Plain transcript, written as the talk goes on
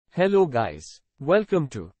Hello guys. Welcome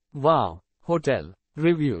to Wow Hotel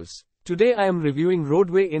Reviews. Today I am reviewing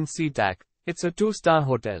Rodeway Inn Seatac. It's a 2-star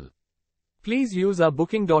hotel. Please use our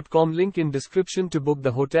booking.com link in description to book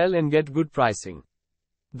the hotel and get good pricing.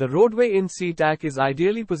 The Rodeway Inn Seatac is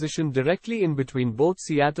ideally positioned directly in between both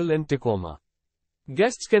Seattle and Tacoma.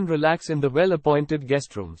 Guests can relax in the well-appointed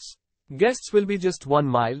guest rooms. Guests will be just 1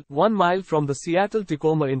 mile from the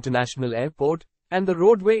Seattle-Tacoma International Airport, and the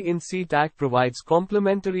Rodeway Inn Seatac provides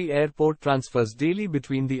complimentary airport transfers daily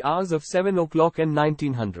between the hours of 7 o'clock and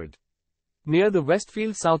 1900. Near the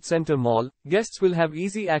Westfield Southcenter Mall, guests will have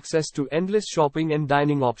easy access to endless shopping and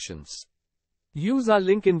dining options. Use our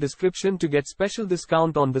link in description to get special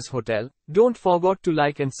discount on this hotel. Don't forget to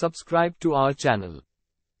like and subscribe to our channel.